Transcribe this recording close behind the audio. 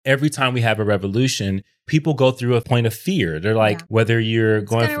every time we have a revolution, people go through a point of fear. They're like, whether you're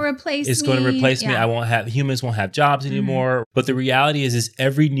going to replace me. It's going to replace me. Humans won't have jobs anymore. But the reality is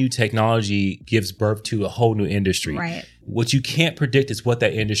every new technology gives birth to a whole new industry. Right. What you can't predict is what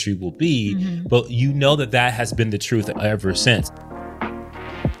that industry will be. But you know that has been the truth ever since.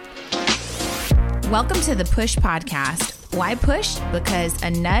 Welcome to the Push Podcast. Why push? Because a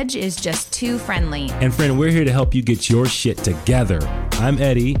nudge is just too friendly. And friend, we're here to help you get your shit together. I'm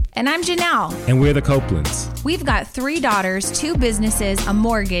Eddie. And I'm Janelle. And we're the Copelands. We've got 3 daughters, 2 businesses, a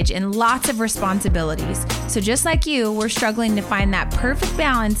mortgage, and lots of responsibilities. So just like you, we're struggling to find that perfect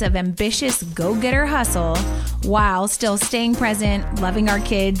balance of ambitious go-getter hustle while still staying present, loving our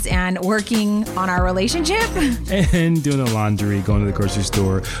kids, and working on our relationship. And doing the laundry, going to the grocery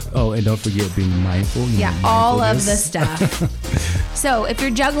store. Oh, and don't forget being mindful. All of the stuff. So if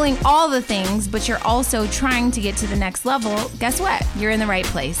you're juggling all the things, but you're also trying to get to the next level, guess what? You're in the right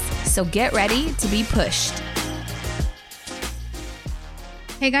place. So get ready to be pushed.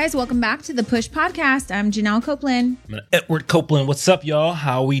 Hey guys, welcome back to the Push Podcast. I'm Janelle Copeland. I'm Edward Copeland. What's up, y'all?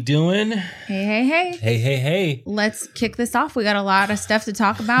 How we doing? Hey. Let's kick this off. We got a lot of stuff to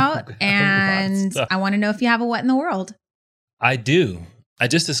talk about, and I want to know if you have a what in the world. I do. I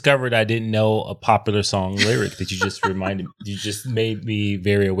just discovered I didn't know a popular song lyric that you just you just made me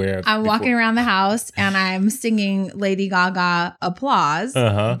very aware of. I'm walking around the house and I'm singing Lady Gaga Applause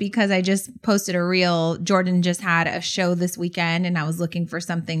because I just posted a reel. Jordan just had a show this weekend and I was looking for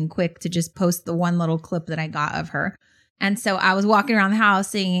something quick to just post the one little clip that I got of her. And so I was walking around the house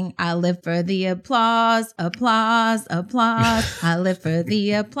singing, I live for the applause, applause, applause. I live for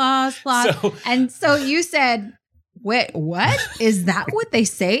the applause, applause. And so you said, wait, what? Is that what they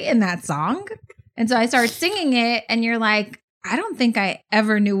say in that song? And so I started singing it and you're like, I don't think I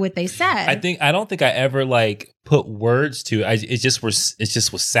ever knew what they said. I don't think I ever put words to it. It just was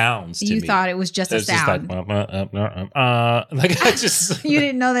sounds to me. You thought it was just a sound. I just You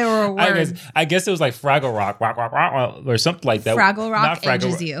didn't know they were a word. I guess it was like Fraggle Rock, or something like that. Fraggle Rock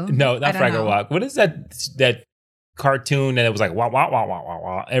ages you. No, not Fraggle Rock. What is that cartoon that it was like wah wah wah wah wah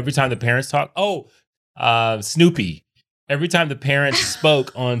wah every time the parents talk? Oh, Snoopy. Every time the parents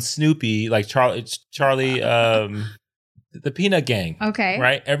spoke on Snoopy, like Charlie, the Peanut Gang. Okay.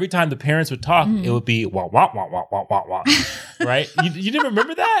 Right? Every time the parents would talk, it would be wah, wah, wah, wah, wah, wah, wah. Right? You didn't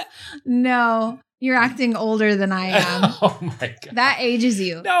remember that? No. You're acting older than I am. Oh my God. That ages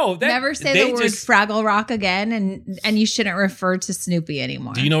you. No. Never say the word Fraggle Rock again, and you shouldn't refer to Snoopy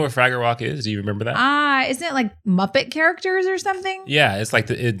anymore. Do you know what Fraggle Rock is? Do you remember that? Isn't it like Muppet characters or something? Yeah. It's like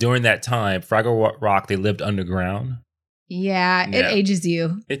during that time, Fraggle Rock, they lived underground. Yeah, it ages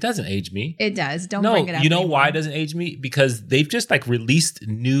you. It doesn't age me. It does. Don't bring it up. You know anymore. why it doesn't age me? Because they've just released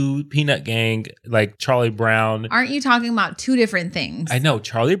new Peanut Gang, like Charlie Brown. Aren't you talking about 2 different things? I know.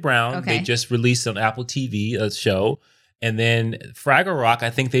 Charlie Brown, okay. They just released on Apple TV a show. And then Fraggle Rock, I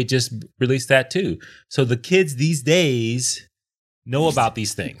think they just released that too. So the kids these days know about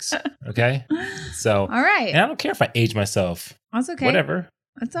these things. Okay? So, all right. And I don't care if I age myself. That's okay. Whatever.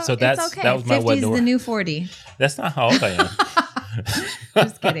 It's okay. That was my 50 is the new 40. That's not how old I am.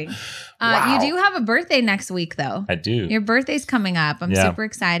 Just kidding. Wow. You do have a birthday next week, though. I do. Your birthday's coming up. I'm super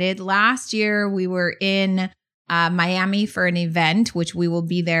excited. Last year, we were in Miami for an event, which we will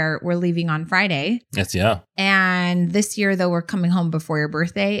be there. We're leaving on Friday. Yes, yeah. And this year, though, we're coming home before your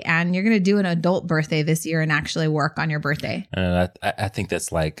birthday. And you're going to do an adult birthday this year and actually work on your birthday. I think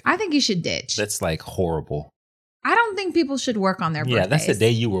that's I think you should ditch. That's horrible. I don't think people should work on their birthdays. Yeah, that's the day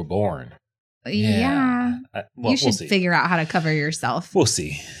you were born. Yeah. You should figure out how to cover yourself. We'll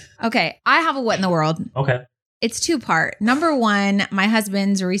see. Okay. I have a what in the world. Okay. It's 2-part. Number 1, my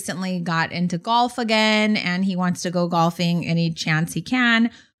husband's recently got into golf again, and he wants to go golfing any chance he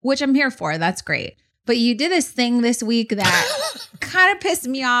can, which I'm here for. That's great. But you did this thing this week that kind of pissed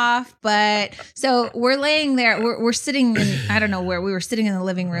me off. But so we're laying there. We're sitting in, I don't know where, we were sitting in the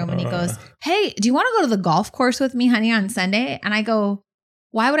living room and he goes, hey, do you want to go to the golf course with me, honey, on Sunday? And I go,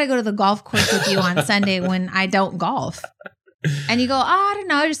 why would I go to the golf course with you on Sunday when I don't golf? And you go, I don't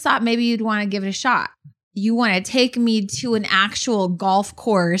know. I just thought maybe you'd want to give it a shot. You want to take me to an actual golf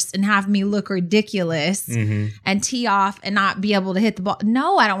course and have me look ridiculous and tee off and not be able to hit the ball.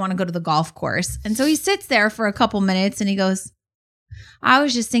 No, I don't want to go to the golf course. And so he sits there for a couple minutes and he goes, I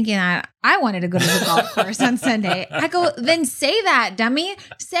was just thinking that I wanted to go to the golf course on Sunday. I go, then say that, dummy.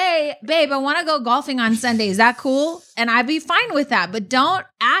 Say, babe, I want to go golfing on Sunday. Is that cool? And I'd be fine with that. But don't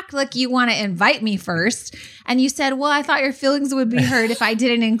act like you want to invite me first. And you said, well, I thought your feelings would be hurt if I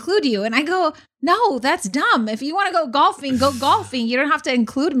didn't include you. And I go, no, that's dumb. If you want to go golfing, go golfing. You don't have to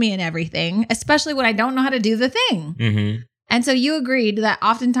include me in everything, especially when I don't know how to do the thing. And so you agreed that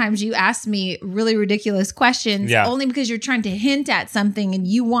oftentimes you ask me really ridiculous questions only because you're trying to hint at something and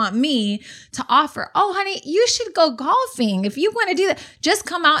you want me to offer, oh, honey, you should go golfing. If you want to do that, just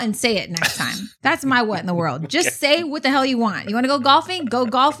come out and say it next time. That's my what in the world. Just say what the hell you want. You want to go golfing? Go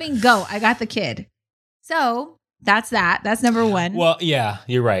golfing. Go. I got the kid. So that's that. That's number one. Well, yeah,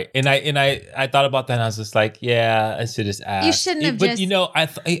 you're right. And I thought about that and I was just like, yeah, I should just ask. You shouldn't have But you know,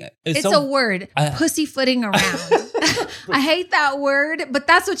 it's a word, pussyfooting around. I hate that word, but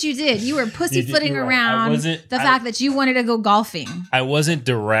that's what you did. You were pussyfooting around the fact that you wanted to go golfing. I wasn't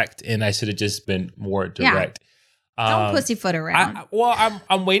direct and I should have just been more direct. Don't pussyfoot around.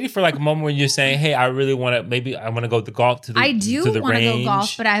 I'm waiting for like a moment when you're saying, "Hey, I really want to. Maybe I want to go to golf to the. I do want to go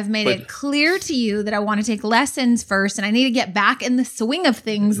golf, but I've made it clear to you that I want to take lessons first, and I need to get back in the swing of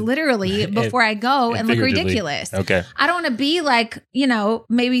things, literally, before I go and look ridiculous. Okay, I don't want to be like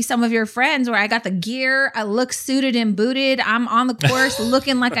maybe some of your friends where I got the gear, I look suited and booted, I'm on the course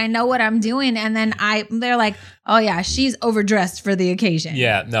looking like I know what I'm doing, and then they're like, oh yeah, she's overdressed for the occasion.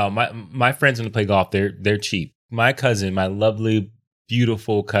 Yeah, no, my friends when they play golf, they're cheap. My cousin, my lovely,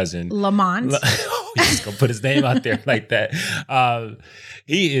 beautiful cousin, Lamont. He's just gonna put his name out there like that.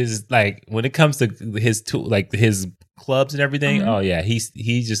 He is like, when it comes to his tool, like his clubs and everything. Oh yeah,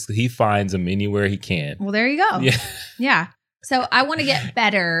 he finds them anywhere he can. Well, there you go. Yeah. So I want to get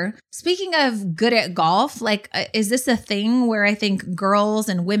better. Speaking of good at golf, like, is this a thing where I think girls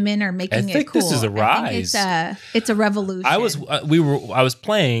and women are making it cool? This is a rise. It's a revolution. I was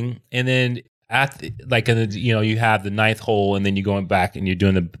playing, and then. You have the ninth hole, and then you're going back and you're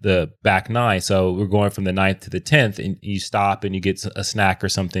doing the back nine. So we're going from the ninth to the 10th, and you stop and you get a snack or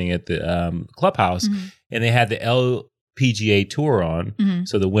something at the clubhouse. And they had the LPGA Tour on,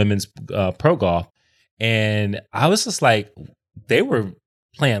 so the women's pro golf. And I was just like, they were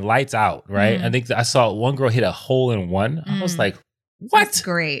playing lights out, right? I think I saw one girl hit a hole in one. I was like, what? That's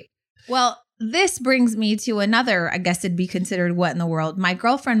great. Well, this brings me to another, I guess it'd be considered what in the world. My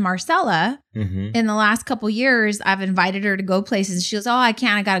girlfriend, Marcella, in the last couple years, I've invited her to go places. She goes, oh, I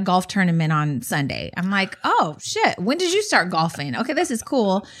can't. I got a golf tournament on Sunday. I'm like, oh, shit. When did you start golfing? Okay, this is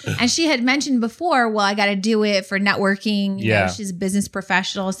cool. And she had mentioned before, well, I got to do it for networking. You know, she's a business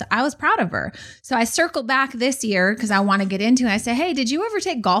professional. So I was proud of her. So I circled back this year because I want to get into it. I said, hey, did you ever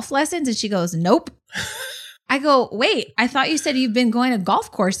take golf lessons? And she goes, nope. I go, wait, I thought you said you've been going to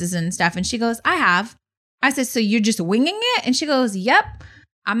golf courses and stuff. And she goes, I have. I said, so you're just winging it? And she goes, yep,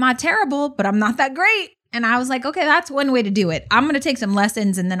 I'm not terrible, but I'm not that great. And I was like, okay, that's one way to do it. I'm going to take some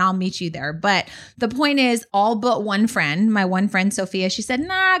lessons and then I'll meet you there. But the point is, all but one friend, my one friend, Sophia, she said,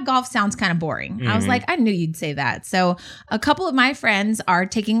 nah, golf sounds kind of boring. I was like, I knew you'd say that. So a couple of my friends are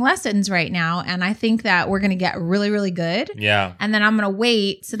taking lessons right now. And I think that we're going to get really, really good. Yeah. And then I'm going to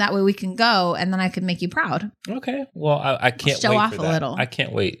wait so that way we can go and then I can make you proud. Okay. Well, I can't show wait off for a that. little. I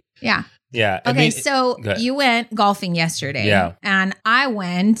can't wait. Yeah. Yeah. Okay, so you went golfing yesterday. Yeah. And I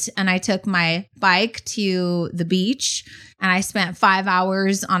went and I took my bike to the beach and I spent 5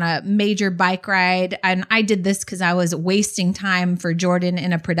 hours on a major bike ride. And I did this because I was wasting time for Jordan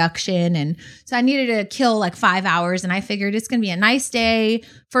in a production. And so I needed to kill like 5 hours. And I figured it's going to be a nice day.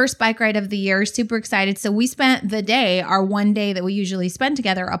 First bike ride of the year. Super excited. So we spent the day, our one day that we usually spend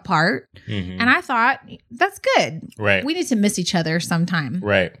together, apart. And I thought, that's good. Right. We need to miss each other sometime.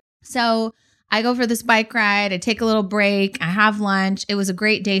 Right. So I go for this bike ride. I take a little break. I have lunch. It was a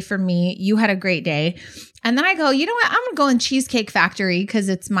great day for me. You had a great day. And then I go, you know what? I'm going to go in Cheesecake Factory because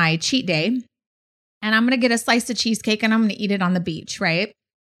it's my cheat day. And I'm going to get a slice of cheesecake and I'm going to eat it on the beach, right?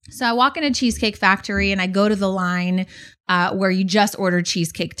 So I walk into Cheesecake Factory and I go to the line where you just order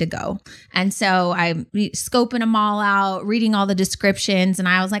cheesecake to go. And so I'm scoping them all out, reading all the descriptions. And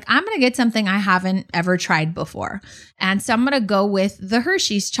I was like, I'm going to get something I haven't ever tried before. And so I'm going to go with the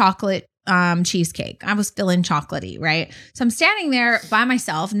Hershey's chocolate cheesecake. I was feeling chocolatey, right? So I'm standing there by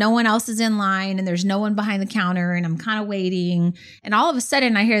myself. No one else is in line and there's no one behind the counter and I'm kind of waiting. And all of a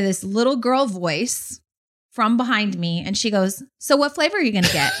sudden I hear this little girl voice from behind me and she goes, so what flavor are you going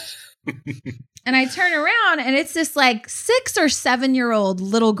to get? And I turn around and it's this like 6 or 7 year old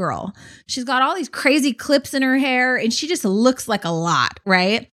little girl. She's got all these crazy clips in her hair and she just looks like a lot,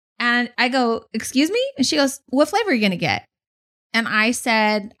 right? And I go, excuse me? And she goes, what flavor are you going to get? And I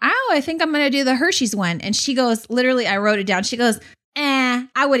said, I think I'm going to do the Hershey's one. And she goes, literally, I wrote it down. She goes,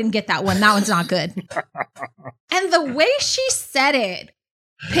 I wouldn't get that one. That one's not good. And the way she said it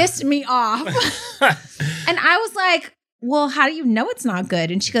pissed me off. And I was like, well, how do you know it's not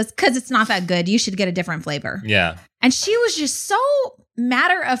good? And she goes, because it's not that good. You should get a different flavor. Yeah. And she was just so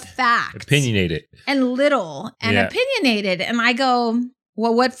matter of fact. Opinionated. And little and opinionated. And I go,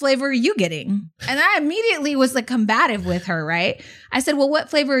 well, what flavor are you getting? And I immediately was like combative with her, right? I said, well, what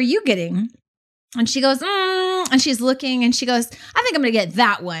flavor are you getting? And she goes, and she's looking and she goes, I think I'm going to get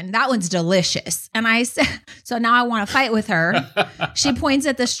that one. That one's delicious. And I said, so now I want to fight with her. She points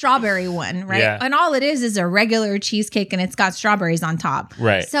at the strawberry one, right? Yeah. And all it is a regular cheesecake and it's got strawberries on top.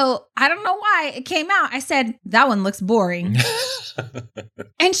 Right. So I don't know why it came out. I said, that one looks boring.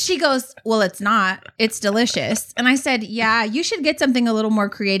 And she goes, well, it's not. It's delicious. And I said, yeah, you should get something a little more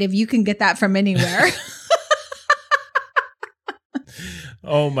creative. You can get that from anywhere.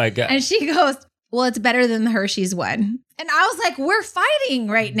 Oh my God. And she goes, well, it's better than the Hershey's one. And I was like, we're fighting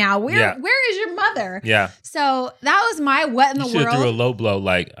right now. Where is your mother? Yeah. So that was my what in You the should have threw a world. low blow.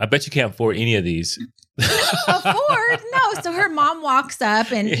 Like, I bet you can't afford any of these. Afford? No. So her mom walks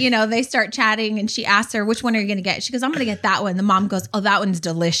up and, they start chatting and she asks her, which one are you going to get? She goes, I'm going to get that one. The mom goes, oh, that one's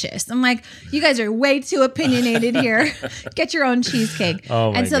delicious. I'm like, you guys are way too opinionated here. Get your own cheesecake.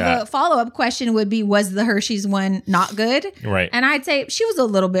 Oh my And so God. the follow-up question would be, was the Hershey's one not good? Right. And I'd say she was a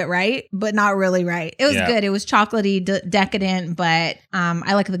little bit right, but not really right. It was good. It was chocolatey, decadent, but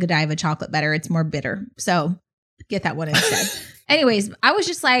I like the Godiva chocolate better. It's more bitter. So get that one instead. Anyways, I was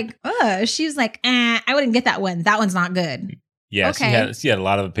just like, she was like, I wouldn't get that one. That one's not good. Yeah, Okay. she had a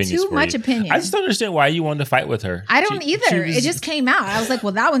lot of opinions. Too for much you. opinion. I just don't understand why you wanted to fight with her. I don't She either. was- It just came out. I was like,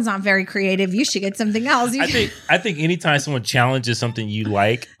 well, that one's not very creative. You should get something else. I think anytime someone challenges something you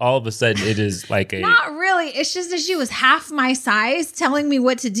like, all of a sudden it is like a. Not really. It's just that she was half my size telling me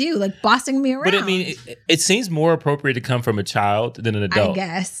what to do, like bossing me around. But I mean, it seems more appropriate to come from a child than an adult. I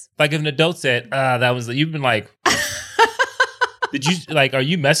guess. Like if an adult said, that was, you've been like, did you, like, are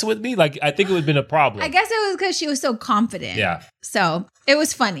you messing with me? Like, I think it would have been a problem. I guess it was because she was so confident. Yeah. So it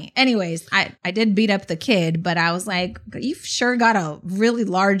was funny. Anyways, I did beat up the kid, but I was like, you've sure got a really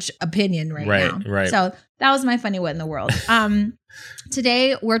large opinion right now. Right. So that was my funny what in the world.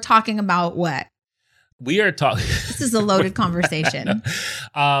 Today we're talking about what? We are talking. This is a loaded conversation.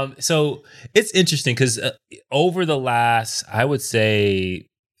 So it's interesting because over the last, I would say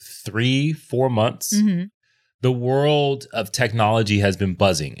 3-4 months, Mhm. the world of technology has been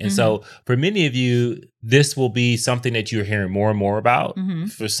buzzing. And so for many of you, this will be something that you're hearing more and more about.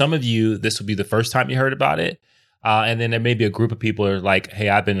 Mhm. For some of you, this will be the first time you heard about it. And then there may be a group of people who are like, hey,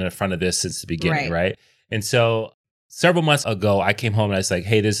 I've been in front of this since the beginning, right? And so several months ago, I came home and I was like,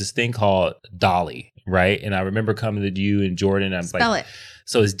 hey, there's this thing called Dolly, right? And I remember coming to you and Jordan. And I was Spell like, it.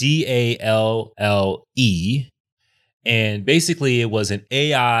 so it's DALLE. And basically it was an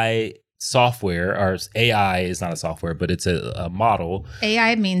AI software, or AI is not a software, but it's a model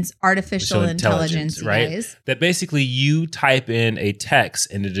AI means artificial intelligence, right? guys. That basically you type in a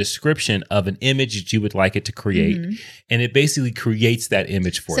text and a description of an image that you would like it to create, and it basically creates that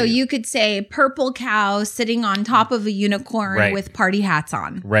image for So you. you could say purple cow sitting on top of a unicorn Right. with party hats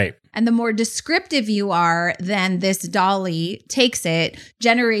on. Right. And the more descriptive you are, then this Dolly takes it,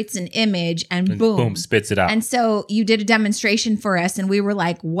 generates an image, and boom. Spits it out. And so you did a demonstration for us, and we were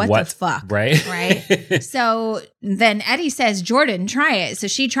like, what the fuck? Right. Right. So then Eddie says, Jordan, try it. So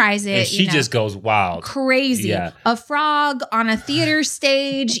she tries it. And she just goes wild. Crazy. Yeah. A frog on a theater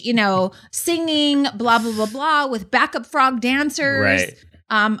stage, singing, blah, blah, blah, blah, with backup frog dancers. Right.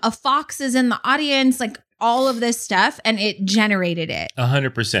 A fox is in the audience, like all of this stuff, and it generated it.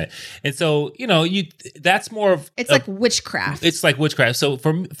 100%. And so, that's more of It's like witchcraft. It's like witchcraft. So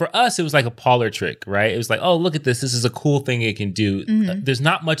for us, it was like a parlor trick, right? It was like, oh, look at this. This is a cool thing it can do. There's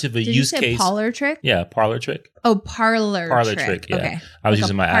not much of a Did you use say case. parlor trick? Yeah, parlor trick. Oh, parlor trick. Yeah, Okay. I was Like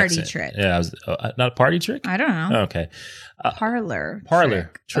using a my party accent. trick. Yeah, I was not a party trick. I don't know. Okay, Parlor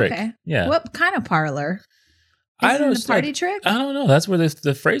trick. Okay. Yeah. What kind of parlor? I don't Isn't it a party trick? I don't know. That's where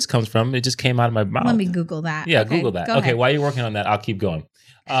the phrase comes from. It just came out of my mouth. Let me Google that. Yeah, Okay, Google that. go Okay, ahead. while you're working on that, I'll keep going.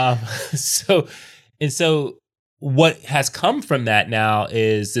 So what has come from that now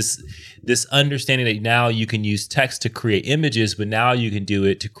is this understanding that now you can use text to create images, but now you can do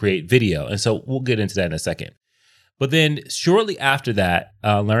it to create video. And so we'll get into that in a second. But then shortly after that,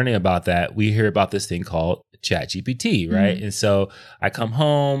 learning about that, we hear about this thing called ChatGPT, right? And so I come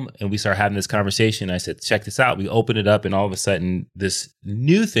home and we start having this conversation. I said, check this out. We open it up and all of a sudden this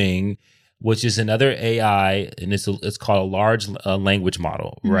new thing, which is another AI, and it's called a large language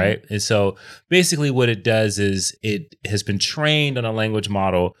model, right? And so basically what it does is it has been trained on a language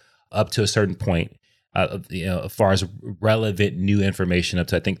model up to a certain point. As far as relevant new information up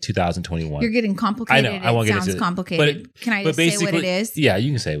to, I think, 2021. You're getting complicated. I know. I won't get sounds into it. complicated. Can I just say what it is? Yeah,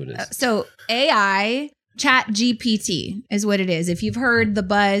 you can say what it is. So AI, ChatGPT is what it is. If you've heard the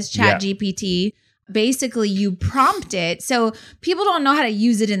buzz, ChatGPT, basically you prompt it. So people don't know how to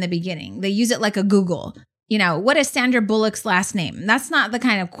use it in the beginning. They use it like a Google. what is Sandra Bullock's last name? That's not the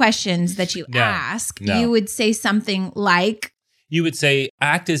kind of questions that you ask. No. You would say something like, you would say,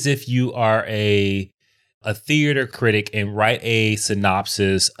 act as if you are a theater critic and write a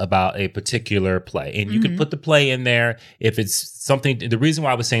synopsis about a particular play. And you can put the play in there if it's something. The reason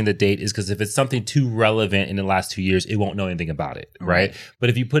why I was saying the date is because if it's something too relevant in the last 2 years, it won't know anything about it, right?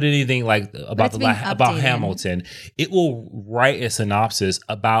 But if you put anything like about Hamilton, it will write a synopsis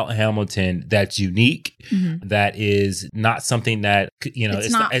about Hamilton that's unique, that is not something that,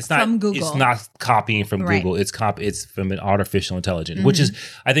 it's not from Google. It's not copying from Google. It's from an artificial intelligence, which is,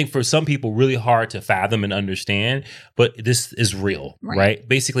 I think, for some people really hard to fathom and understand, but this is real, right?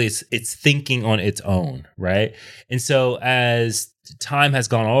 Basically, it's thinking on its own, right? And so as time has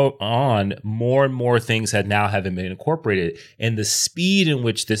gone on, more and more things have been incorporated, and the speed in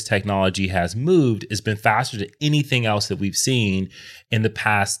which this technology has moved has been faster than anything else that we've seen in the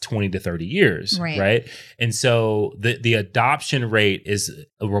past 20 to 30 years, right? And so the adoption rate is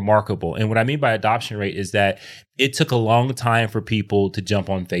remarkable. And what I mean by adoption rate is that it took a long time for people to jump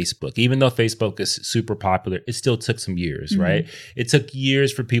on Facebook. Even though Facebook is super popular, it still took some years, right? It took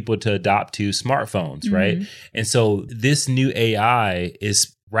years for people to adopt to smartphones, right? And so this new AI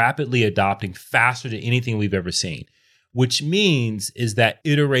is rapidly adopting faster than anything we've ever seen, which means is that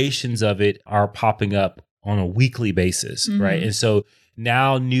iterations of it are popping up on a weekly basis, right? And so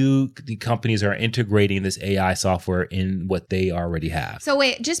now the companies are integrating this AI software in what they already have. So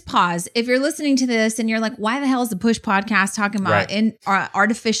wait, just pause. If you're listening to this and you're like, why the hell is the Push podcast talking about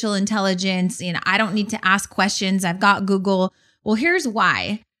artificial intelligence? I don't need to ask questions. I've got Google. Well, here's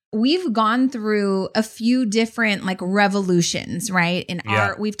why. We've gone through a few different revolutions, right? In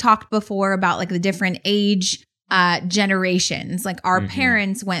art, we've talked before about the different age generations. Our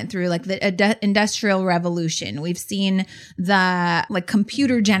parents went through the industrial revolution. We've seen the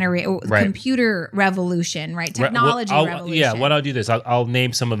computer computer revolution, right? Technology revolution. Yeah, what I'll do this. I'll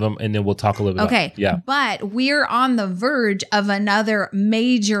name some of them and then we'll talk a little bit about it. Yeah. But we're on the verge of another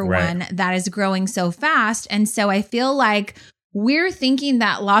major one that is growing so fast. And so I feel like we're thinking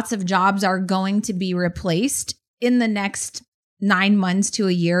that lots of jobs are going to be replaced in the next 9 months to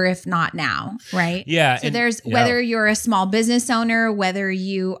a year, if not now, right? Yeah. So whether you're a small business owner, whether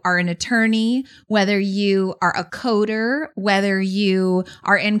you are an attorney, whether you are a coder, whether you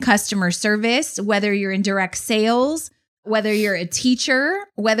are in customer service, whether you're in direct sales, whether you're a teacher,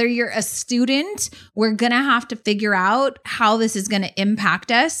 whether you're a student, we're going to have to figure out how this is going to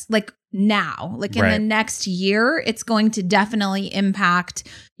impact us now, in the next year. It's going to definitely impact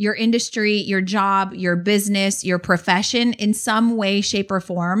your industry, your job, your business, your profession in some way, shape, or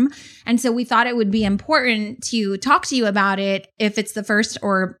form. And so we thought it would be important to talk to you about it if it's the first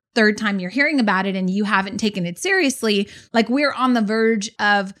or third time you're hearing about it and you haven't taken it seriously. We're on the verge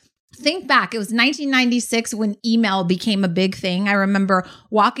of, think back, it was 1996 when email became a big thing. I remember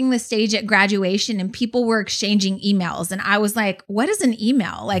walking the stage at graduation and people were exchanging emails. And I was like, what is an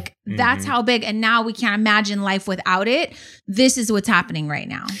email? That's how big. And now we can't imagine life without it. This is what's happening right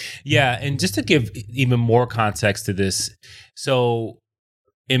now. Yeah. And just to give even more context to this. So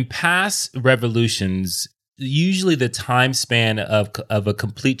in past revolutions, usually the time span of a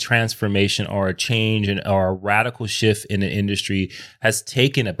complete transformation or a change or a radical shift in an industry has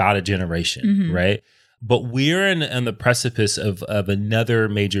taken about a generation, right? But we're in the precipice of another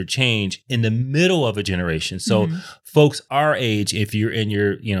major change in the middle of a generation. So folks our age, if you're in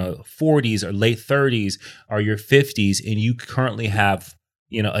your 40s or late 30s or your 50s and you currently have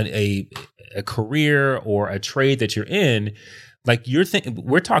a career or a trade that you're in,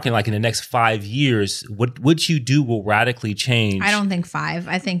 we're talking in the next 5 years, what you do will radically change. I don't think 5.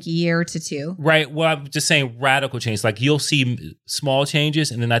 I think year to 2. Right. Well, I'm just saying radical change. You'll see small changes,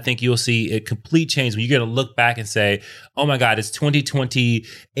 and then I think you'll see a complete change when you're going to look back and say, "Oh my God, it's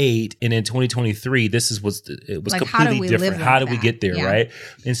 2028, and in 2023, it was completely different. How did we get there?" Yeah. Right.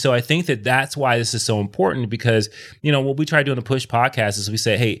 And so I think that's why this is so important because what we try to do on the Push podcast is we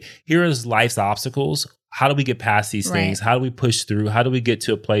say, "Hey, here is life's obstacles. How do we get past these things? How do we push through? How do we get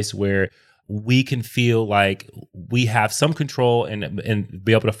to a place where we can feel like we have some control and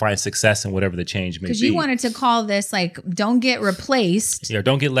be able to find success in whatever the change may be?" Because you wanted to call this don't get replaced. Yeah,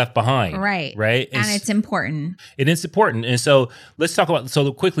 don't get left behind. Right. Right. And it's important. It is important. And so let's talk about,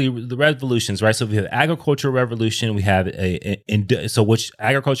 quickly, the revolutions, right? So we have agricultural revolution. We have which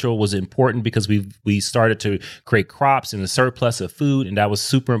agricultural was important because we started to create crops and a surplus of food. And that was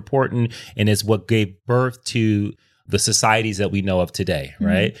super important. And it's what gave birth to the societies that we know of today,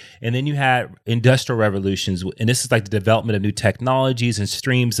 right? And then you had industrial revolutions, and this is the development of new technologies and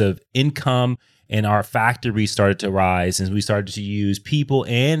streams of income, and our factories started to rise, and we started to use people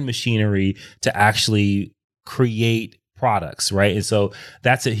and machinery to actually create products, right? And so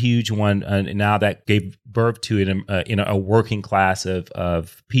that's a huge one. And now that gave birth to a working class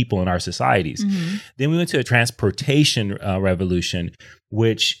of people in our societies. Then we went to a transportation revolution,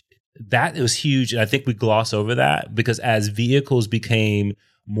 which that was huge. And I think we gloss over that because as vehicles became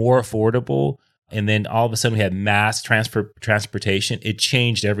more affordable, and then all of a sudden we had mass transportation, it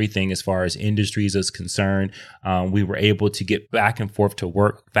changed everything as far as industries is concerned. We were able to get back and forth to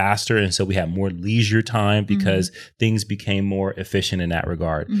work faster. And so we had more leisure time because things became more efficient in that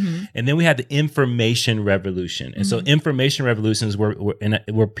regard. And then we had the information revolution. And so information revolutions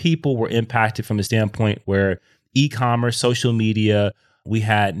where people were impacted from the standpoint where e-commerce, social media, we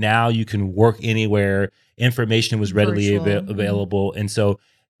had now you can work anywhere. Information was readily available. And so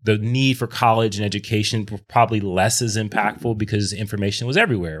the need for college and education were probably less as impactful because information was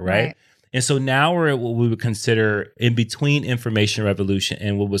everywhere, right? And so now we're at what we would consider in between information revolution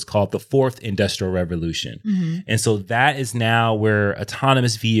and what was called the fourth industrial revolution. And so that is now where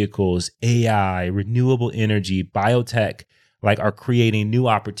autonomous vehicles, AI, renewable energy, biotech, like are creating new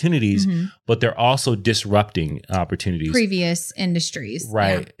opportunities, but they're also disrupting opportunities. Previous industries.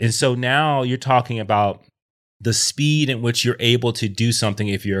 Right. Yeah. And so now you're talking about the speed in which you're able to do something.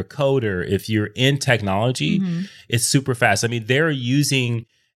 If you're a coder, if you're in technology, it's super fast. I mean, they're using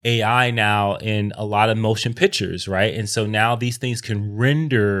AI now in a lot of motion pictures, right? And so now these things can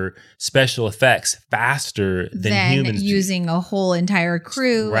render special effects faster than humans using a whole entire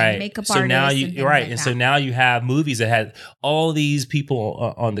crew and makeup artists. Now So now you have movies that had all these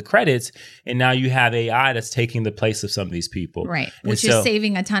people on the credits, and now you have AI that's taking the place of some of these people, right? Which is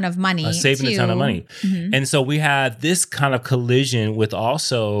saving a ton of money. A ton of money. And so we have this kind of collision with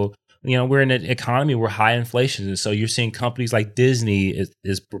also. We're in an economy where high inflation. And so you're seeing companies like Disney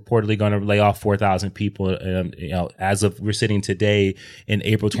is reportedly going to lay off 4,000 people. As of we're sitting today in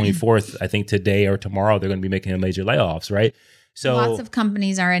April 24th, I think today or tomorrow, they're going to be making major layoffs, right? So lots of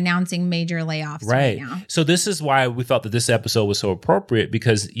companies are announcing major layoffs right now. So this is why we thought that this episode was so appropriate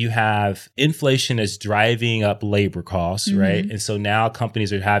because you have inflation that's driving up labor costs, right? And so now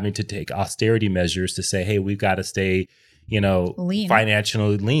companies are having to take austerity measures to say, hey, we've got to stay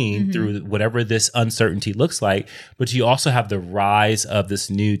financially lean through whatever this uncertainty looks like. But you also have the rise of this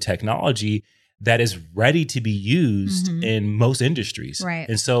new technology that is ready to be used in most industries. Right.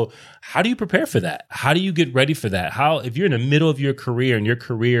 And so how do you prepare for that? How do you get ready for that? If you're in the middle of your career and your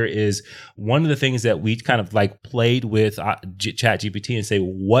career is one of the things that we kind of like played with ChatGPT and say,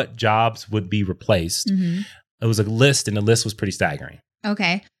 what jobs would be replaced? It was a list and the list was pretty staggering.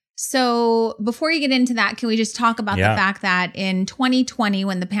 Okay. So before you get into that, can we just talk about the fact that in 2020,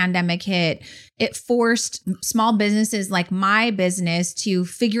 when the pandemic hit, it forced small businesses like my business to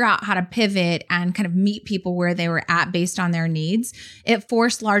figure out how to pivot and kind of meet people where they were at based on their needs. It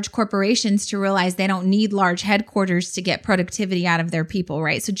forced large corporations to realize they don't need large headquarters to get productivity out of their people,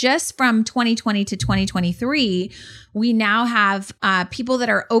 right? So just from 2020 to 2023, we now have people that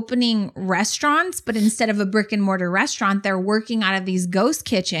are opening restaurants, but instead of a brick and mortar restaurant, they're working out of these ghost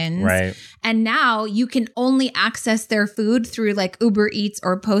kitchens. Right. And now you can only access their food through like Uber Eats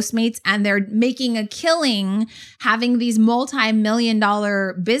or Postmates, and they're making a killing having these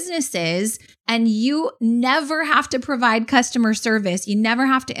multi-million-dollar businesses. And you never have to provide customer service. You never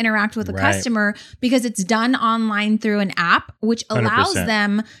have to interact with a customer because it's done online through an app, which allows 100%.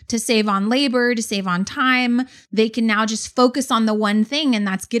 them to save on labor, to save on time. They can now just focus on the one thing, and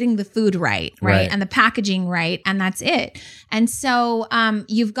that's getting the food right? And the packaging right. And that's it. And so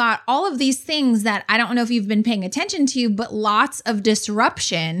you've got all of these things that I don't know if you've been paying attention to, but lots of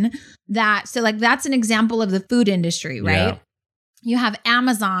disruption that's an example of the food industry, right? Yeah. You have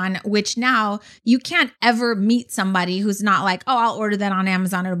Amazon, which now you can't ever meet somebody who's not like, oh, I'll order that on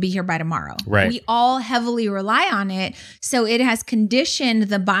Amazon. It'll be here by tomorrow. Right. We all heavily rely on it. So it has conditioned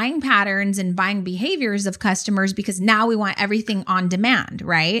the buying patterns and buying behaviors of customers because now we want everything on demand,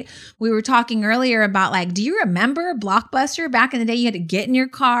 right? We were talking earlier about like, do you remember Blockbuster? Back in the day, you had to get in your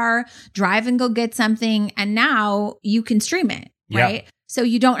car, drive and go get something. And now you can stream it, right? So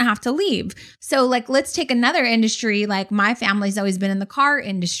you don't have to leave. So like, let's take another industry. Like my family's always been in the car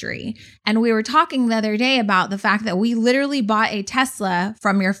industry. And we were talking the other day about the fact that we literally bought a Tesla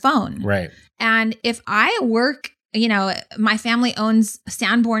from your phone. Right. And if I work, my family owns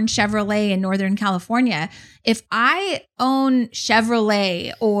Sanborn Chevrolet in Northern California. If I own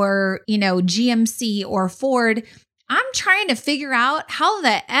Chevrolet or, GMC or Ford, I'm trying to figure out how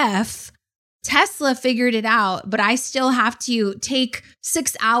the F Tesla figured it out, but I still have to take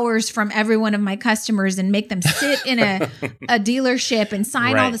 6 hours from every one of my customers and make them sit in a dealership and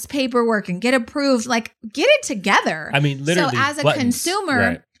sign all this paperwork and get approved. Like, get it together. I mean, literally. So as a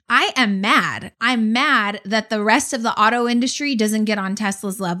consumer, I am mad. I'm mad that the rest of the auto industry doesn't get on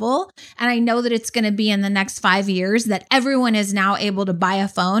Tesla's level. And I know that it's going to be in the next 5 years that everyone is now able to buy a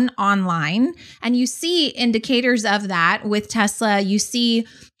phone online. And you see indicators of that with Tesla. You see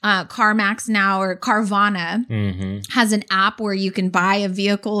CarMax now, or Carvana has an app where you can buy a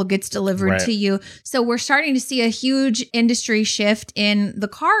vehicle, it gets delivered to you. So we're starting to see a huge industry shift in the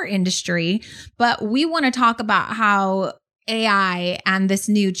car industry. But we want to talk about how AI and this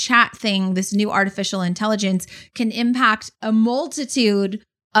new chat thing, this new artificial intelligence can impact a multitude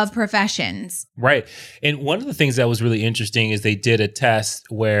of professions. Right. And one of the things that was really interesting is they did a test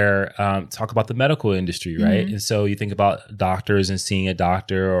where talk about the medical industry, right? And so you think about doctors and seeing a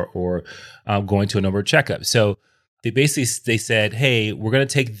doctor or going to a number of checkups. So they said, hey, we're going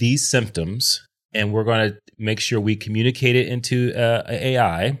to take these symptoms and we're going to make sure we communicate it into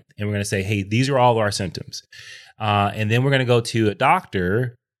AI. And we're going to say, hey, these are all of our symptoms. And then we're going to go to a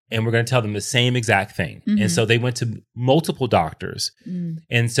doctor and we're going to tell them the same exact thing. And so they went to multiple doctors.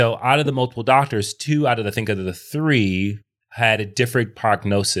 And so out of the multiple doctors, 2 out of the 3 had a different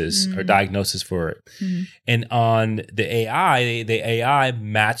prognosis or diagnosis for it. And on the AI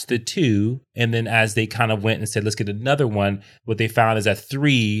matched the 2. And then as they kind of went and said, let's get another one, what they found is that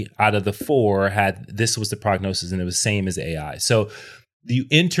 3 out of the 4 had, this was the prognosis and it was same as AI. So you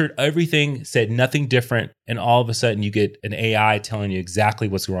entered everything, said nothing different, and all of a sudden you get an AI telling you exactly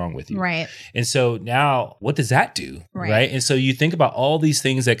what's wrong with you. Right. And so now what does that do? Right. And so you think about all these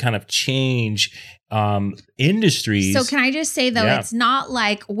things that kind of change industries. So can I just say though, it's not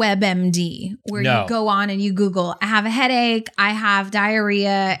like WebMD where you go on and you Google, I have a headache, I have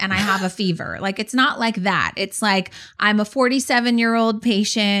diarrhea, and I have a fever. Like, it's not like that. It's like, I'm a 47-year-old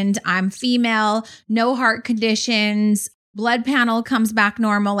patient, I'm female, no heart conditions, blood panel comes back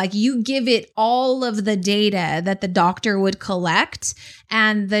normal. Like, you give it all of the data that the doctor would collect,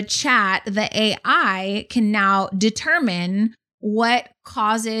 and the chat, the AI can now determine what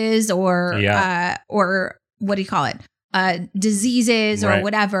causes or what do you call it? Diseases or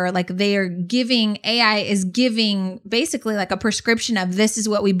whatever. Like, they are giving, AI is giving basically like a prescription of this is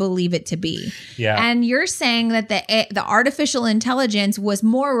what we believe it to be. Yeah. And you're saying that the artificial intelligence was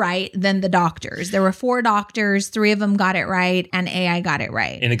more right than the doctors. There were 4 doctors, 3 of them got it right, and AI got it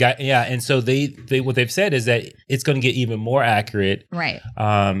right. And and so they what they've said is that it's going to get even more accurate, right?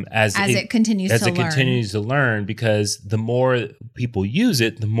 As it continues to learn, because the more people use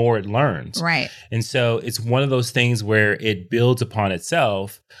it, the more it learns, right? And so it's one of those things where it builds upon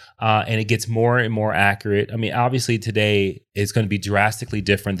itself and it gets more and more accurate. I mean, obviously today is going to be drastically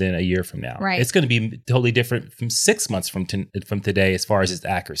different than a year from now. Right. It's going to be totally different from 6 months from today as far as its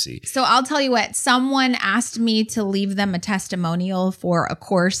accuracy. So I'll tell you what, someone asked me to leave them a testimonial for a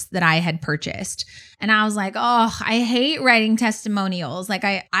course that I had purchased. And I was like, oh, I hate writing testimonials. Like,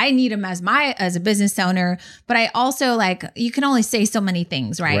 I need them as a business owner, but I also, like, you can only say so many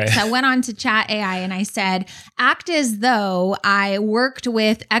things, right? So I went on to Chat AI and I said, act as though I worked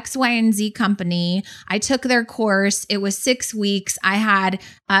with X, Y, and Z company. I took their course. It was 6 weeks. I had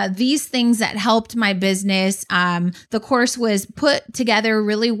these things that helped my business. The course was put together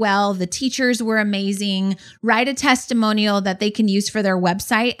really well. The teachers were amazing. Write a testimonial that they can use for their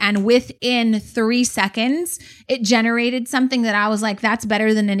website. And within 3 seconds, it generated something that I was like, that's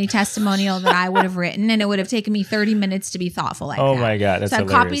better than any testimonial that I would have written. And it would have taken me 30 minutes to be thoughtful like that. Oh my God. That's so I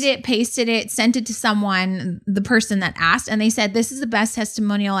hilarious. copied it, pasted it, sent it to someone, the person that asked, and they said, this is the best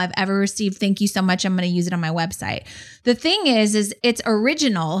testimonial I've ever received. Thank you so much. I'm going to use it on my website. The thing is it's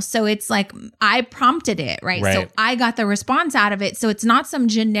original. So it's like, I prompted it, right? So I got the response out of it. So it's not some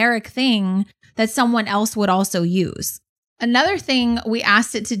generic thing that someone else would also use. Another thing we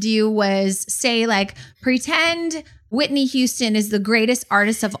asked it to do was say, like, pretend Whitney Houston is the greatest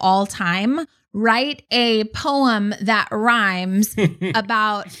artist of all time. Write a poem that rhymes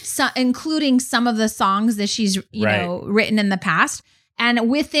about including some of the songs that she's, you know, written in the past.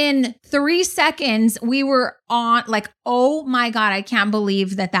 And within 3 seconds, we were on, like, oh my God, I can't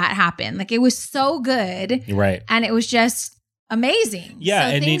believe that happened. Like, it was so good. Right. And it was just amazing.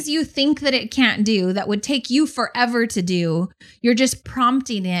 Yeah. So things you think that it can't do that would take you forever to do, you're just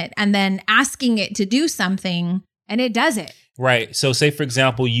prompting it and then asking it to do something, and it does it. Right. So say, for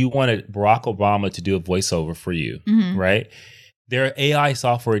example, you wanted Barack Obama to do a voiceover for you, right? There are AI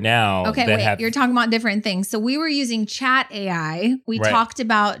software now. Okay, wait, you're talking about different things. So we were using Chat AI. We talked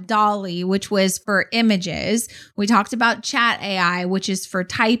about DALL-E, which was for images. We talked about Chat AI, which is for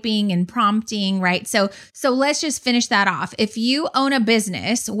typing and prompting, right? So let's just finish that off. If you own a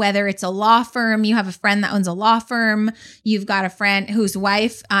business, whether it's a law firm, you have a friend that owns a law firm, you've got a friend whose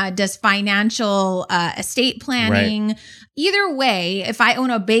wife does financial estate planning, either way, if I own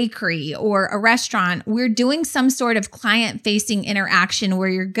a bakery or a restaurant, we're doing some sort of client-facing interaction where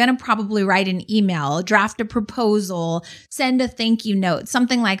you're going to probably write an email, draft a proposal, send a thank you note,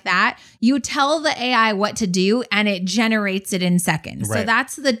 something like that. You tell the AI what to do and it generates it in seconds. Right. So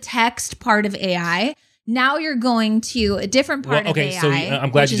that's the text part of AI. Now you're going to a different part of AI, so I'm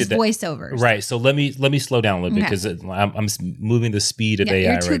glad which you is did that. voiceovers. Right. So let me slow down a little bit because I'm moving the speed of AI right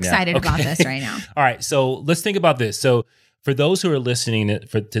now. You're too excited about this right now. All right. So let's think about this. So for those who are listening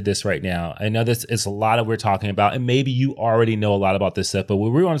to this right now, I know this is a lot of we're talking about, and maybe you already know a lot about this stuff, but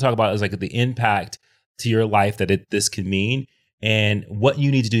what we want to talk about is like the impact to your life that this can mean and what you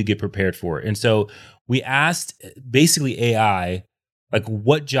need to do to get prepared for it. And so we asked basically AI, like,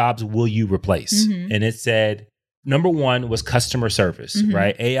 what jobs will you replace? Mm-hmm. And it said, number one was customer service, Mm-hmm.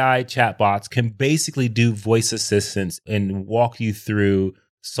 right? AI chatbots can basically do voice assistance and walk you through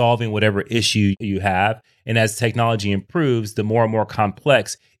solving whatever issue you have. And as technology improves, the more and more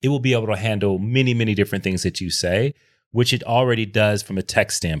complex, it will be able to handle many, many different things that you say, which it already does from a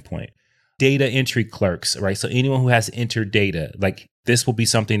tech standpoint. Data entry clerks, right? So anyone who has to enter data, like this will be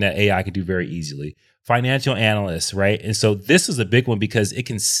something that AI can do very easily. Financial analysts, right? And so this is a big one because it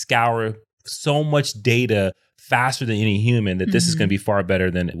can scour so much data faster than any human that this is going to be far better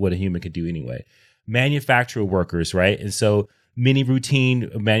than what a human could do anyway. Manufacturer workers, right? And so many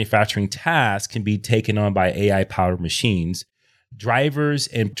routine manufacturing tasks can be taken on by AI-powered machines. Drivers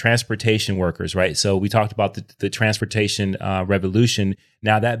and transportation workers, right? So we talked about the transportation revolution,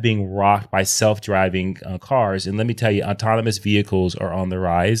 now that being rocked by self-driving cars. And let me tell you, autonomous vehicles are on the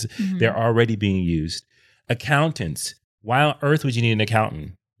rise. Mm-hmm. They're already being used. Accountants, why on earth would you need an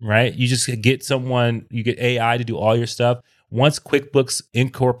accountant, right? You just get someone, you get AI to do all your stuff. Once QuickBooks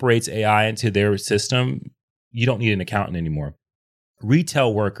incorporates AI into their system, you don't need an accountant anymore.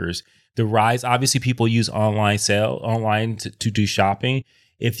 Retail workers, the rise, obviously people use online to do shopping.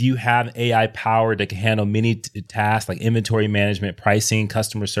 If you have AI powered that can handle many tasks like inventory management, pricing,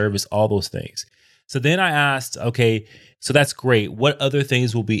 customer service, all those things. So then I asked, okay, so that's great. What other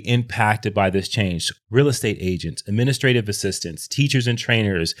things will be impacted by this change? Real estate agents, administrative assistants, teachers and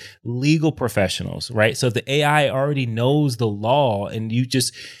trainers, legal professionals, right? So if the AI already knows the law and you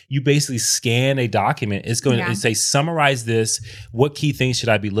basically scan a document, it's going to say, summarize this. What key things should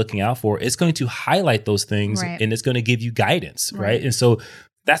I be looking out for? It's going to highlight those things and it's going to give you guidance, right? And so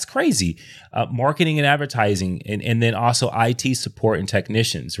that's crazy. Marketing and advertising, and then also IT support and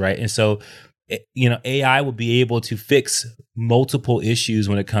technicians, right? And so AI will be able to fix multiple issues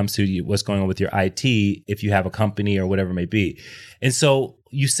when it comes to what's going on with your IT if you have a company or whatever it may be. And so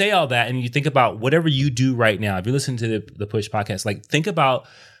you say all that and you think about whatever you do right now. If you listen to the Push podcast, like think about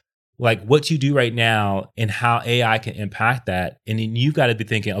like what you do right now and how AI can impact that. And then you've got to be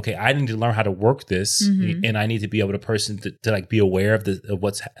thinking, okay, I need to learn how to work this and I need to be able to like be aware of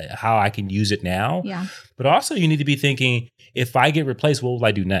how I can use it now. Yeah. But also you need to be thinking, if I get replaced, what will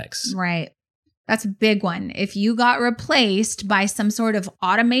I do next? Right. That's a big one. If you got replaced by some sort of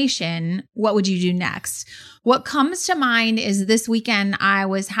automation, what would you do next? What comes to mind is this weekend I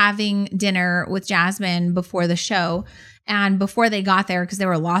was having dinner with Jasmine before the show. And before they got there, because they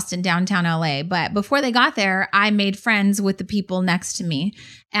were lost in downtown LA, but before they got there, I made friends with the people next to me.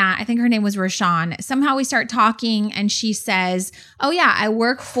 I think her name was Rashawn. Somehow we start talking and she says, oh yeah, I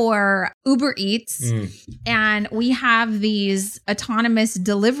work for Uber Eats and we have these autonomous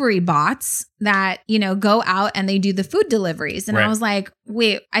delivery bots that, go out and they do the food deliveries. And I was like,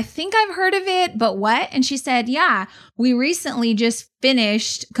 wait, I think I've heard of it, but what? And she said, yeah, we recently just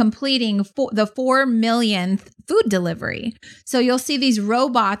finished completing the 4 millionth food delivery. So you'll see these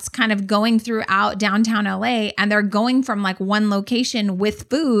robots kind of going throughout downtown LA and they're going from like one location with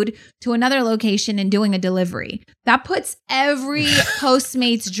food to another location and doing a delivery. That puts every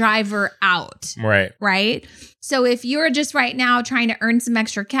Postmates driver out. Right. So if you're just right now trying to earn some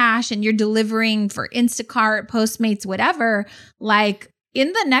extra cash and you're delivering for Instacart, Postmates, whatever, like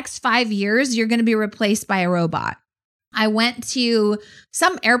in the next 5 years, you're going to be replaced by a robot. I went to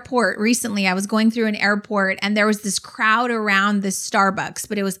some airport recently. I was going through an airport and there was this crowd around this Starbucks,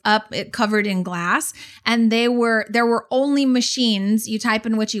 but it was covered in glass. And there were only machines. You type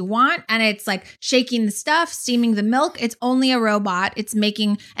in what you want and it's like shaking the stuff, steaming the milk. It's only a robot. It's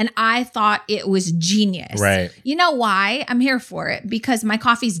making, and I thought it was genius. Right. You know why? I'm here for it because my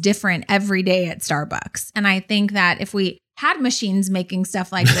coffee's different every day at Starbucks. And I think that if we had machines making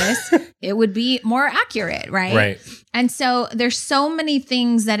stuff like this, it would be more accurate, right? Right. And so there's so many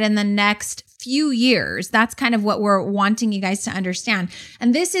things that in the next few years, that's kind of what we're wanting you guys to understand.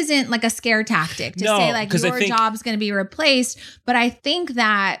 And this isn't like a scare tactic to say like your job's going to be replaced. But I think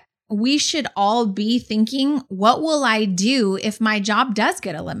that we should all be thinking, what will I do if my job does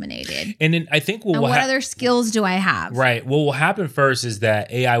get eliminated? And then I think what other skills do I have? Right. What will happen first is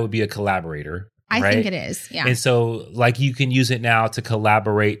that AI would be a collaborator. I think it is. Yeah. And so like you can use it now to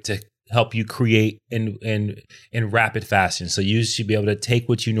collaborate, to help you create in rapid fashion. So you should be able to take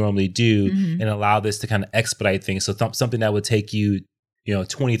what you normally do and allow this to kind of expedite things. So something that would take you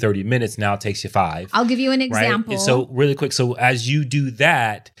 20, 30 minutes now takes you 5. I'll give you an example. Right? So really quick. So as you do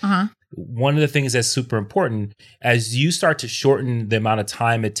that, one of the things that's super important, as you start to shorten the amount of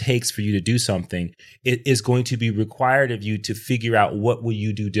time it takes for you to do something, it is going to be required of you to figure out what will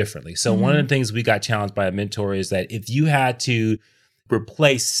you do differently. So one of the things we got challenged by a mentor is that if you had to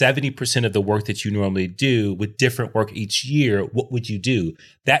replace 70% of the work that you normally do with different work each year, what would you do?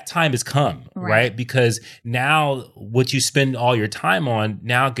 That time has come, right? Because now what you spend all your time on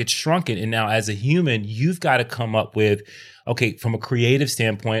now gets shrunken. And now as a human, you've got to come up with, okay, from a creative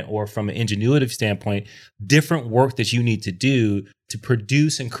standpoint or from an ingenuitive standpoint, different work that you need to do to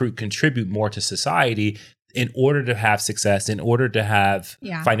produce and contribute more to society in order to have success, in order to have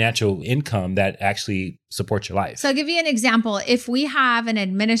financial income that actually supports your life. So I'll give you an example. If we have an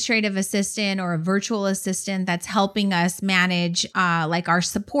administrative assistant or a virtual assistant that's helping us manage like our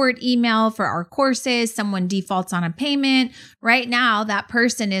support email for our courses, someone defaults on a payment. Right now, that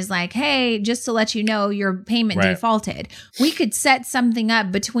person is like, hey, just to let you know, your payment defaulted. We could set something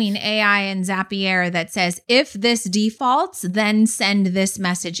up between AI and Zapier that says, if this defaults, then send this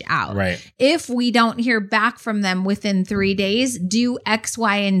message out. Right. If we don't hear back from them within 3 days, do X,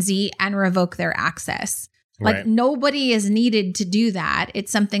 Y, and Z and revoke their access. Like nobody is needed to do that.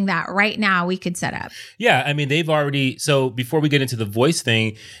 It's something that right now we could set up. Yeah. I mean, they've already, so before we get into the voice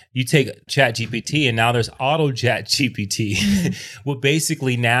thing, you take ChatGPT and now there's Auto ChatGPT. Well,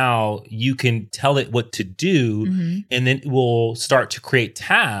 basically now you can tell it what to do and then it will start to create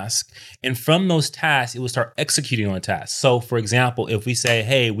tasks. And from those tasks, it will start executing on tasks. So for example, if we say,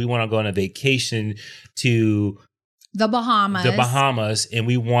 hey, we want to go on a vacation to the Bahamas, and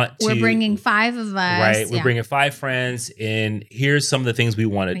we're bringing 5 of us. Right. We're bringing 5 friends, and here's some of the things we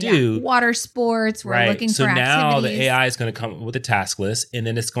want to do. Water sports. We're looking for activities. So now the AI is going to come with a task list, and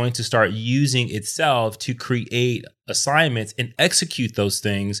then it's going to start using itself to create assignments and execute those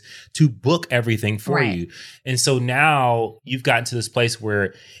things to book everything for you. And so now you've gotten to this place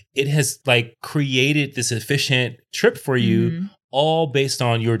where it has like created this efficient trip for you, all based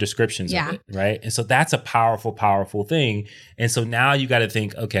on your descriptions of it, right? And so that's a powerful, powerful thing. And so now you got to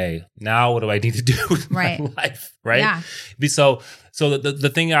think, okay, now what do I need to do with my life, right? Yeah. So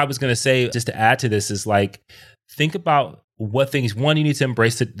the thing I was going to say, just to add to this, is like, think about what things, one, you need to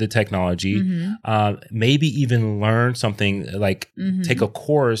embrace the technology, maybe even learn something like take a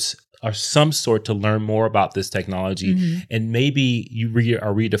course or some sort to learn more about this technology. And maybe you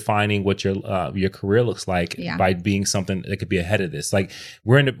are redefining what your career looks like by being something that could be ahead of this. Like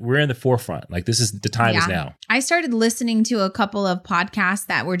we're in the forefront. Like this is the time is now. I started listening to a couple of podcasts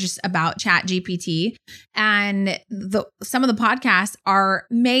that were just about ChatGPT, and some of the podcasts are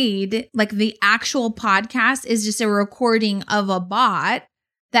made like the actual podcast is just a recording of a bot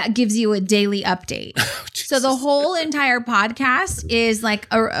that gives you a daily update. So the whole entire podcast is like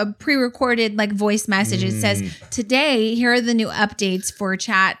a pre-recorded like voice message. It says, today, here are the new updates for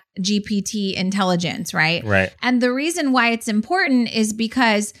Chat GPT intelligence, right? Right. And the reason why it's important is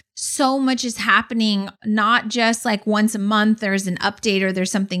because so much is happening, not just like once a month there's an update or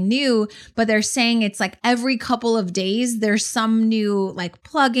there's something new, but they're saying it's like every couple of days there's some new like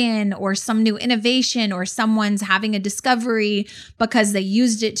plugin or some new innovation or someone's having a discovery because they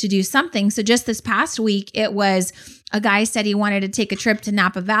used it to do something. So just this past week, it was a guy said he wanted to take a trip to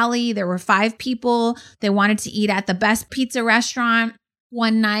Napa Valley. There were 5 people. They wanted to eat at the best pizza restaurant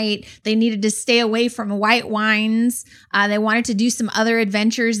one night. They needed to stay away from white wines. They wanted to do some other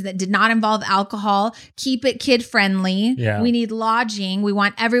adventures that did not involve alcohol. Keep it kid friendly. Yeah. We need lodging. We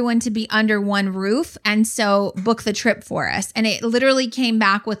want everyone to be under one roof. And so book the trip for us. And it literally came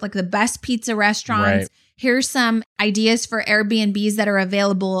back with like the best pizza restaurants. Right. Here's some ideas for Airbnbs that are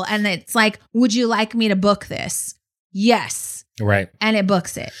available. And it's like, would you like me to book this? Yes. Right. And it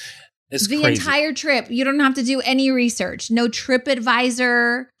books it. It's the crazy. entire trip. You don't have to do any research. No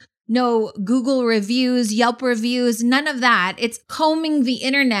TripAdvisor, no Google reviews, Yelp reviews, none of that. It's combing the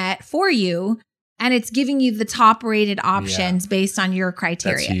internet for you, and it's giving you the top rated options based on your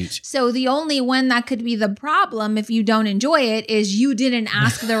criteria. That's huge. So the only one that could be the problem if you don't enjoy it is you didn't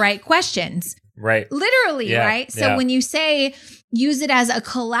ask the right questions. Right. Literally, right? So when you say use it as a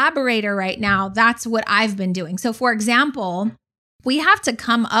collaborator right now, that's what I've been doing. So for example, We have to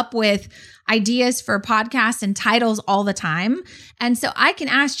come up with ideas for podcasts and titles all the time. And so I can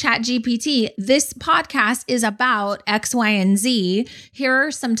ask ChatGPT, this podcast is about X, Y, and Z. Here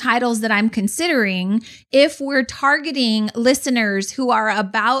are some titles that I'm considering. If we're targeting listeners who are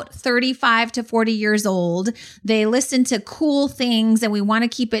about 35 to 40 years old, they listen to cool things and we want to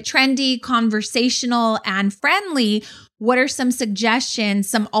keep it trendy, conversational, and friendly. What are some suggestions,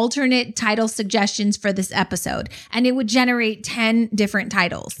 some alternate title suggestions for this episode? And it would generate 10 different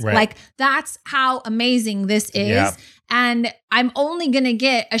titles. Right. Like that's how amazing this is. Yeah. And I'm only going to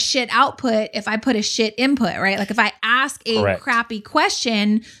get a shit output if I put a shit input, right? Like if I ask a Correct. crappy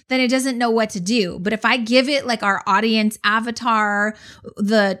question, then it doesn't know what to do. But if I give it like our audience avatar,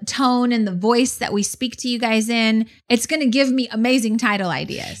 the tone and the voice that we speak to you guys in, it's going to give me amazing title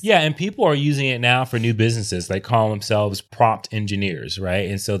ideas. Yeah, and people are using it now for new businesses. They call themselves prompt engineers, right?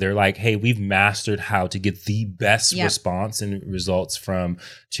 And so they're like, hey, we've mastered how to get the best response and results from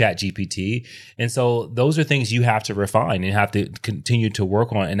ChatGPT. And so those are things you have to refine and have to continue to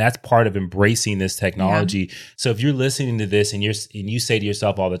work on. And that's part of embracing this technology. Yeah. So if you're listening to this and you say to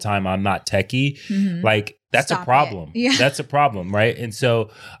yourself all the time, I'm not techie, like that's a problem. Yeah. That's a problem, right? And so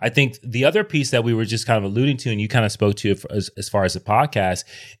I think the other piece that we were just kind of alluding to, and you kind of spoke to as far as the podcast,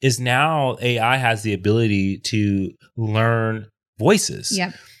 is now AI has the ability to learn voices.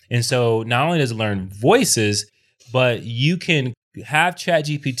 Yep. And so not only does it learn voices, but you can have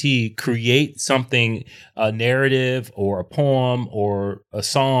ChatGPT create something, a narrative or a poem or a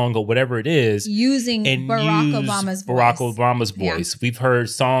song or whatever it is. Using Barack Obama's voice. Yeah. We've heard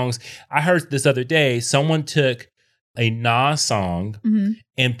songs. I heard this other day, someone took a Nas song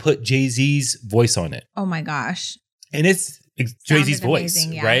and put Jay-Z's voice on it. Oh my gosh. And it's Jay-Z's voice,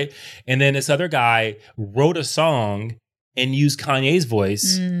 amazing, right? And then this other guy wrote a song and used Kanye's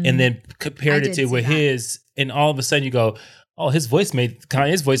voice and then compared it to with his. And all of a sudden you go, oh, Kanye's voice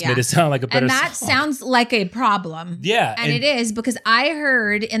made it sound like a better song. And that sounds like a problem. Yeah. And it is, because I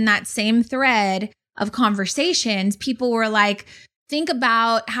heard in that same thread of conversations, people were like, think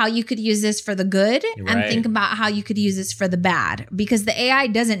about how you could use this for the good and think about how you could use this for the bad, because the AI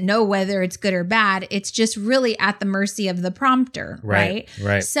doesn't know whether it's good or bad. It's just really at the mercy of the prompter, right?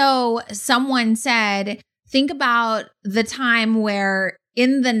 Right. So someone said, think about the time where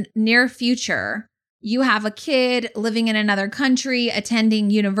in the near future, you have a kid living in another country,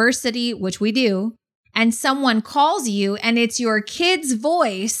 attending university, which we do, and someone calls you and it's your kid's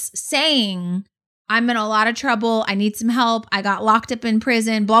voice saying, I'm in a lot of trouble. I need some help. I got locked up in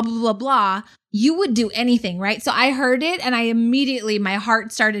prison, blah, blah, blah, blah. You would do anything, right? So I heard it and I immediately, my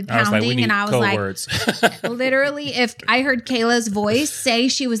heart started pounding and I was like, literally, if I heard Kayla's voice say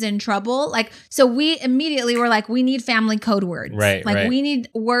she was in trouble, like, so we immediately were like, we need family code words. Right. Like we need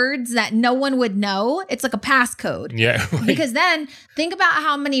words that no one would know. It's like a passcode. Yeah. Right. Because then think about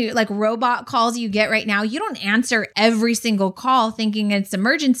how many like robot calls you get right now. You don't answer every single call thinking it's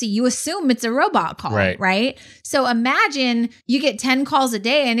emergency. You assume it's a robot call, right? So imagine you get 10 calls a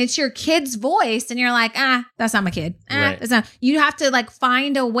day and it's your kid's voice. And you're like, that's not my kid. That's not. You have to like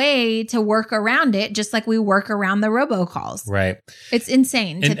find a way to work around it, just like we work around the robocalls. Right. It's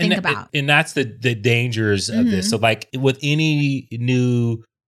insane to think about. And that's the dangers of this. So like with any new,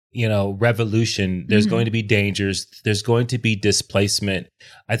 revolution, there's going to be dangers. There's going to be displacement.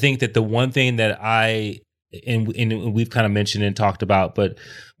 I think that the one thing that and we've kind of mentioned and talked about, but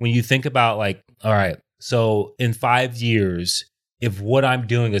when you think about like, all right, so in 5 years, if what I'm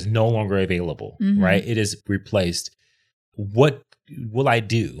doing is no longer available, right? It is replaced. What will I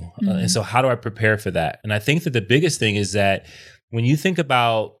do? And so how do I prepare for that? And I think that the biggest thing is that when you think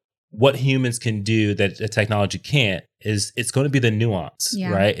about what humans can do that a technology can't, is it's going to be the nuance,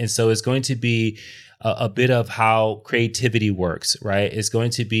 right? And so it's going to be a bit of how creativity works, right? It's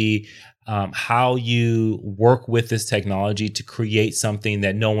going to be how you work with this technology to create something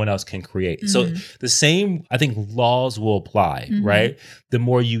that no one else can create. So the same, I think, laws will apply, right? The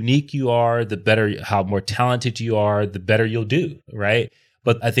more unique you are, the better, how more talented you are, the better you'll do, right?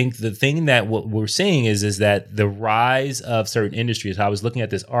 But I think the thing that what we're seeing is that the rise of certain industries, I was looking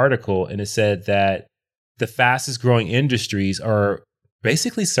at this article and it said that the fastest growing industries are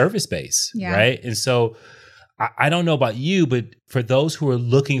basically service-based, right? And so I don't know about you, but for those who are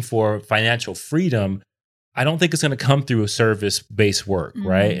looking for financial freedom, I don't think it's going to come through a service-based work,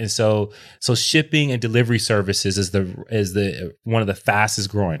 right? And so shipping and delivery services is the one of the fastest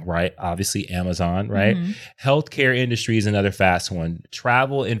growing, right? Obviously Amazon, right? Healthcare industry is another fast one.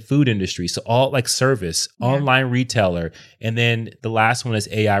 Travel and food industry, so all like service, online retailer, and then the last one is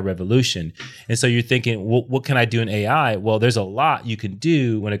AI revolution. And so you're thinking, what can I do in AI? Well, there's a lot you can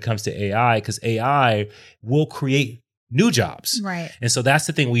do when it comes to AI, because AI will create new jobs. Right. And so that's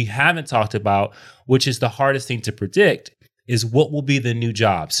the thing we haven't talked about, which is the hardest thing to predict, is what will be the new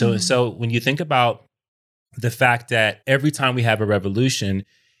job. So when you think about the fact that every time we have a revolution,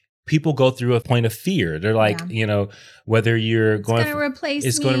 people go through a point of fear. They're like, whether you're it's going to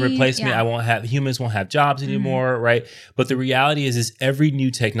replace me. Humans won't have jobs anymore. Right. But the reality is every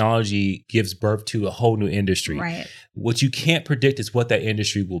new technology gives birth to a whole new industry. Right. What you can't predict is what that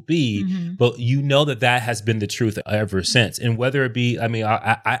industry will be, but you know that has been the truth ever since. And whether it be, I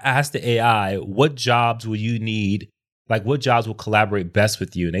asked the AI, what jobs will you need? Like, what jobs will collaborate best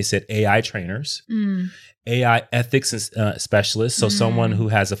with you? And they said AI trainers, AI ethics specialists, so someone who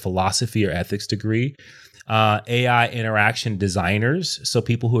has a philosophy or ethics degree, AI interaction designers, so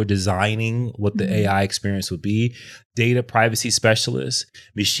people who are designing what the AI experience would be, data privacy specialists,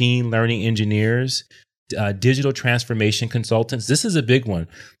 machine learning engineers, digital transformation consultants. This is a big one.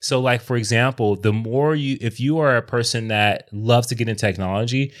 So like, for example, if you are a person that loves to get in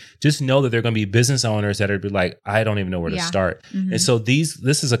technology, just know that there are going to be business owners that are be like, I don't even know where to start. And so this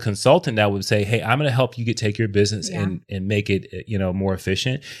is a consultant that would say, hey, I'm going to help you take your business and make it, more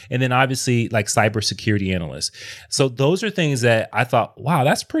efficient. And then obviously like cybersecurity analysts. So those are things that I thought, wow,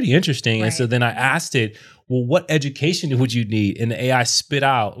 that's pretty interesting. Right. And so then I asked it, well, what education would you need? And the AI spit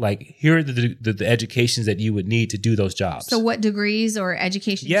out, like, here are the educations that you would need to do those jobs. So what degrees or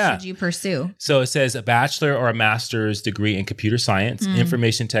education should you pursue? So it says a bachelor or a master's degree in computer science,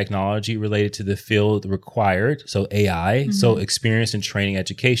 information technology related to the field required. So AI, so experience and training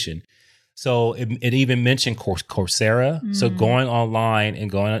education. So it even mentioned Coursera. So going online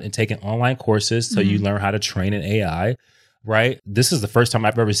and taking online courses so you learn how to train an AI. Right. This is the first time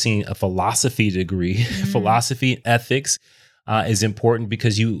I've ever seen a philosophy degree. Philosophy and ethics is important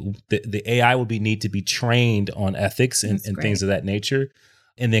because the AI will need to be trained on ethics and things of that nature.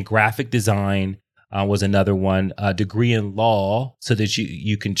 And then graphic design was another one. Degree in law so that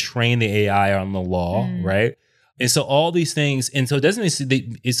you can train the AI on the law. Right. And so all these things, and so it doesn't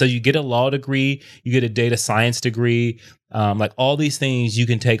so you get a law degree, you get a data science degree, like all these things you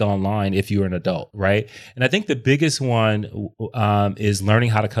can take online if you're an adult, right? And I think the biggest one is learning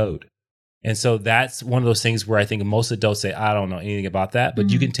how to code. And so that's one of those things where I think most adults say, I don't know anything about that,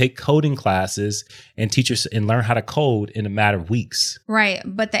 but you can take coding classes and teachers and learn how to code in a matter of weeks. Right.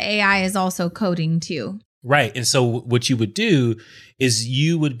 But the AI is also coding too. Right. And so what you would do is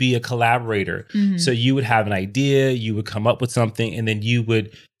you would be a collaborator. So you would have an idea, you would come up with something, and then you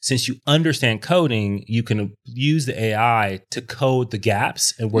would, since you understand coding, you can use the AI to code the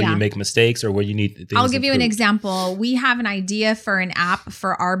gaps and where you make mistakes or where you need things. I'll give you an example. We have an idea for an app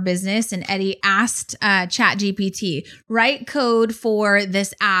for our business, and Eddie asked ChatGPT, write code for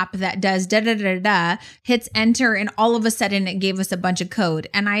this app that does da-da-da-da, hits enter, and all of a sudden it gave us a bunch of code.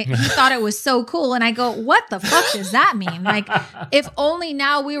 And he thought it was so cool. And I go, what the fuck does that mean? Like, if only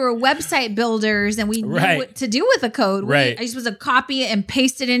now we were website builders and we knew what to do with the code. I just was to copy it and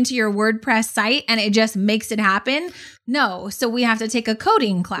paste it into your WordPress site and it just makes it happen. No. So we have to take a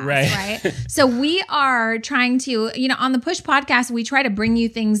coding class, right? So we are trying to, on the Push podcast, we try to bring you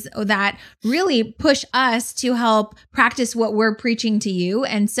things that really push us to help practice what we're preaching to you.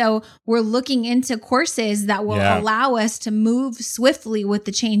 And so we're looking into courses that will allow us to move swiftly with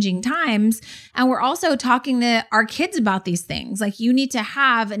the changing times. And we're also talking to our kids about these things. Like, you need to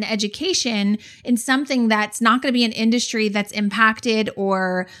have an education in something that's not going to be an industry that's impacted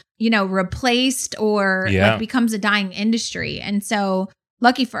or replaced or like becomes a dying industry. And so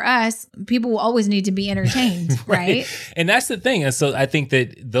lucky for us, people will always need to be entertained, right? And that's the thing. And so I think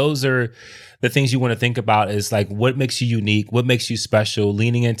that those are the things you want to think about is like, what makes you unique? What makes you special?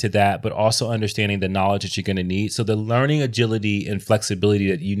 Leaning into that, but also understanding the knowledge that you're going to need. So the learning agility and flexibility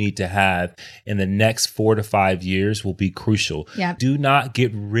that you need to have in the next 4 to 5 years will be crucial. Do not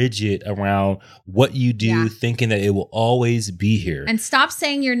get rigid around what you do, thinking that it will always be here. And stop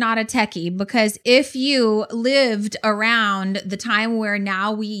saying you're not a techie, because if you lived around the time where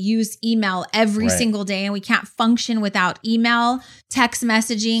now we use email every single day and we can't function without email, text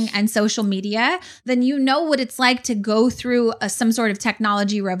messaging, and social media, then you know what it's like to go through some sort of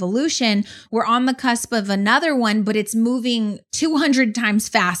technology revolution. We're on the cusp of another one, but it's moving 200 times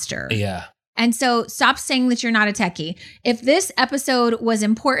faster. And so stop saying that you're not a techie. If this episode was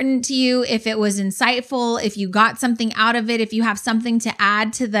important to you, if it was insightful, if you got something out of it, if you have something to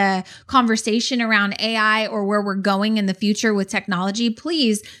add to the conversation around AI or where we're going in the future with technology,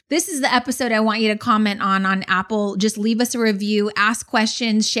 please, this is the episode I want you to comment on Apple. Just leave us a review, ask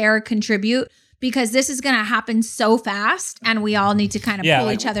questions, share, contribute. because this is going to happen so fast and we all need to kind of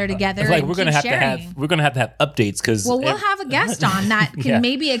pull each other together. Like and we're going to have to have updates because we'll have a guest on that can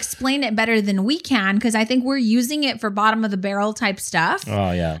maybe explain it better than we can, because I think we're using it for bottom of the barrel type stuff.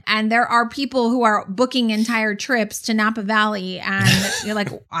 Oh yeah. And there are people who are booking entire trips to Napa Valley and you're like,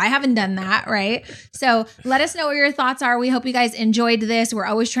 I haven't done that, right? So let us know what your thoughts are. We hope you guys enjoyed this. We're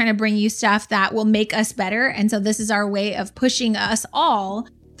always trying to bring you stuff that will make us better. And so this is our way of pushing us all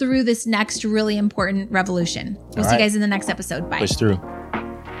through this next really important revolution. We'll see you guys in the next episode. Bye. Push through.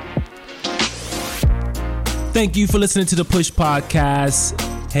 Thank you for listening to the Push Podcast.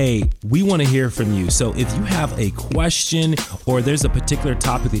 Hey, we want to hear from you. So if you have a question or there's a particular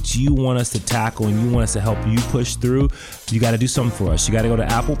topic that you want us to tackle and you want us to help you push through, you got to do something for us. You got to go to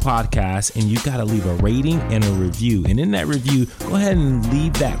Apple Podcasts and you got to leave a rating and a review. And in that review, go ahead and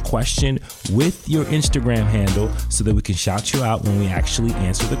leave that question with your Instagram handle so that we can shout you out when we actually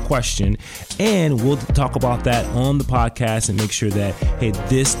answer the question. And we'll talk about that on the podcast and make sure that, hey,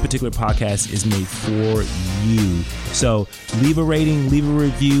 this particular podcast is made for you. So leave a rating, leave a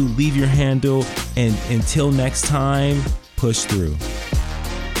review, leave your handle, and until next time, push through.